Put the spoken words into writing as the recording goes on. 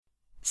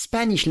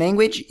Spanish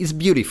language is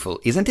beautiful,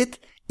 isn't it?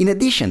 In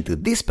addition to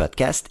this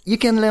podcast, you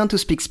can learn to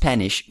speak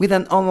Spanish with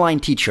an online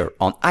teacher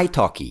on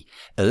italki,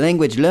 a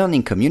language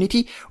learning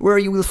community where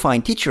you will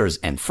find teachers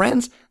and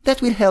friends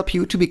that will help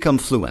you to become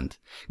fluent.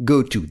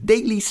 Go to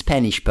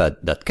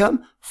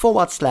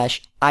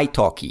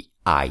dailyspanishpod.com/italki,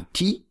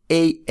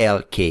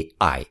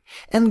 ITALKI,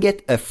 and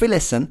get a free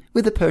lesson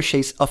with the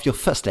purchase of your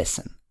first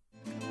lesson.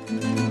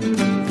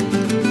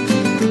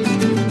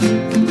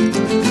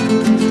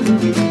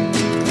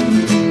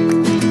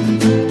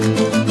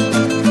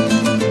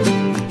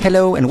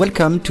 Hello and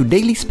welcome to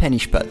Daily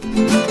Spanish Pod.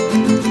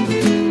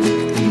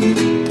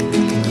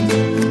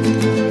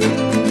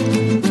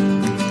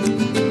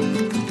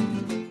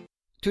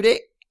 Today,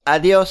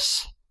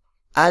 adiós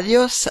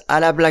a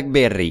la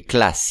BlackBerry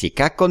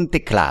clásica con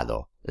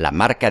teclado. La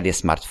marca de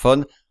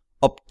smartphone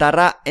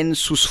optará en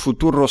sus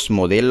futuros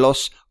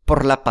modelos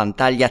por la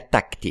pantalla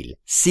táctil,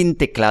 sin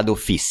teclado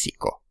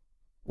físico.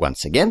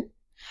 Once again,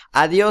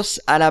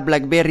 adiós a la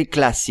BlackBerry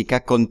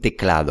clásica con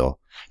teclado.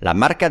 La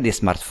marca de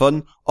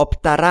smartphone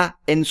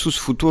optará en sus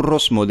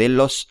futuros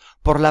modelos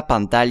por la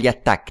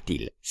pantalla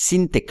táctil,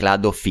 sin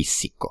teclado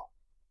físico.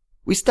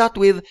 We start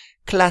with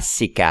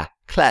clásica,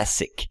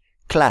 classic,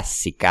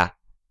 clásica.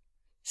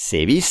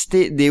 Se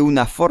viste de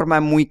una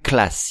forma muy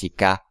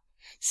clásica.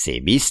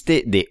 Se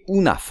viste de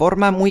una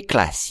forma muy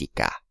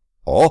clásica.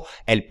 O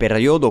el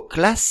periodo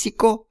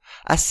clásico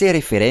hace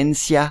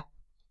referencia.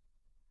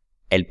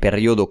 El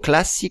periodo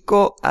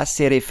clásico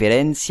hace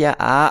referencia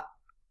a.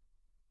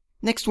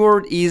 Next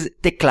word is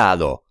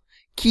teclado.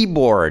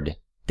 Keyboard.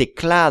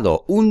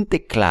 Teclado, un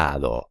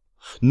teclado.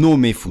 No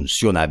me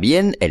funciona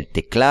bien el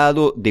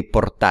teclado de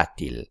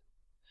portátil.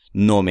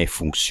 No me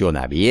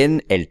funciona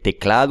bien el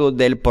teclado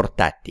del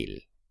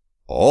portátil.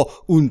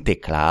 O un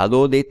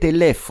teclado de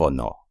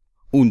teléfono.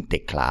 Un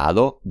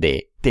teclado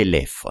de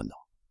teléfono.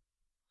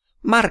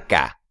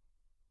 Marca.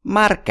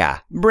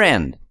 Marca,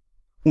 brand.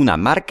 Una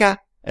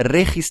marca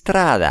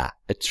registrada.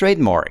 A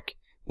trademark.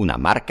 Una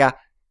marca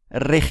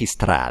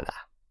registrada.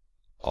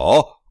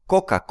 O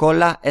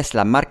Coca-Cola es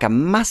la marca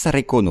más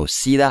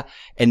reconocida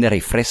en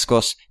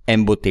refrescos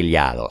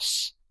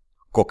embotellados.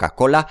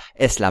 Coca-Cola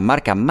es la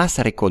marca más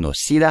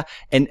reconocida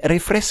en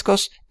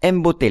refrescos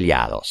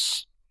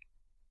embotellados.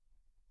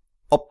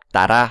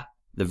 Optará.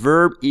 The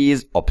verb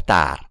is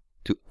optar.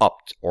 To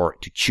opt or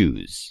to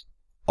choose.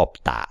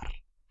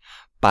 Optar.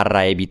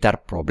 Para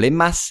evitar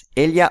problemas,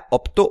 ella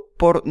optó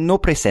por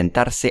no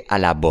presentarse a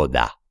la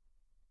boda.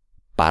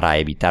 Para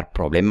evitar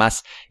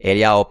problemas,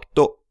 ella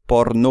optó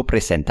por no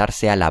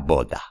presentarse a la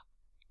boda.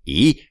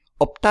 Y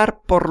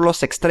optar por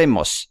los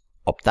extremos.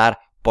 Optar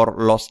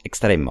por los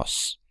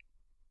extremos.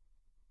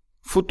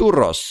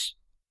 Futuros.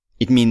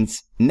 It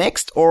means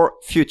next or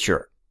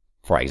future.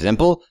 For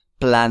example,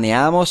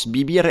 planeamos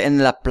vivir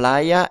en la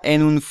playa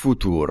en un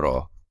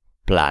futuro.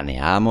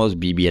 Planeamos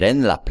vivir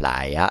en la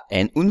playa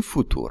en un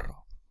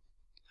futuro.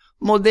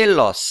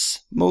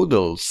 Modelos,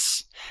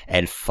 models.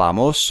 El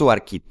famoso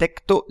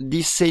arquitecto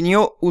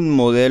diseñó un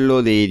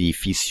modelo de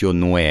edificio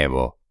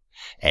nuevo.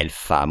 El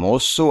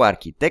famoso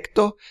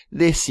arquitecto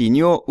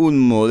diseñó un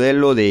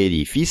modelo de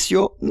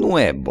edificio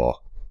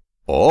nuevo.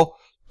 O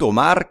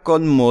tomar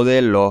con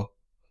modelo.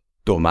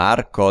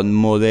 Tomar con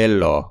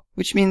modelo,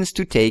 which means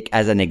to take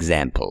as an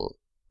example.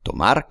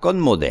 Tomar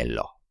con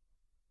modelo.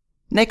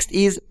 Next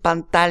is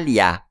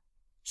pantalla.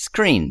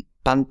 Screen,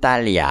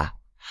 pantalla.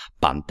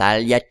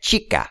 Pantalla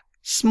chica,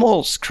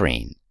 small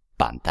screen.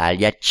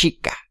 Pantalla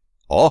chica.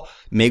 O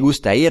me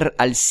gusta ir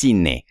al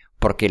cine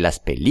porque las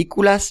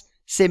películas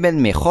se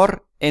ven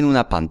mejor en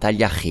una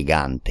pantalla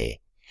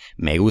gigante.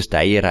 Me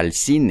gusta ir al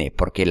cine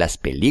porque las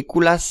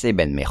películas se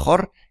ven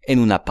mejor en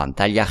una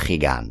pantalla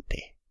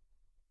gigante.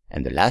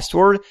 And the last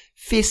word,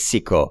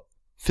 físico,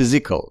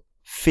 physical,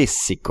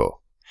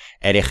 físico.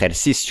 El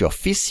ejercicio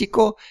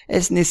físico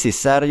es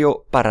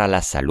necesario para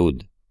la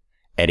salud.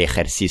 El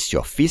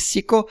ejercicio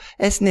físico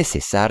es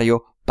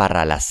necesario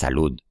para la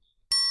salud.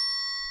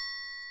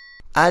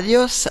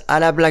 Adiós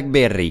a la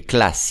BlackBerry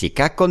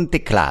clásica con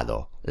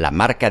teclado. La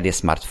marca de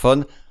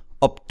smartphone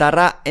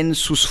optará en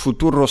sus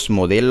futuros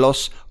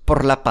modelos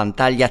por la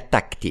pantalla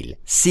táctil,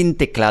 sin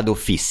teclado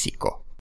físico.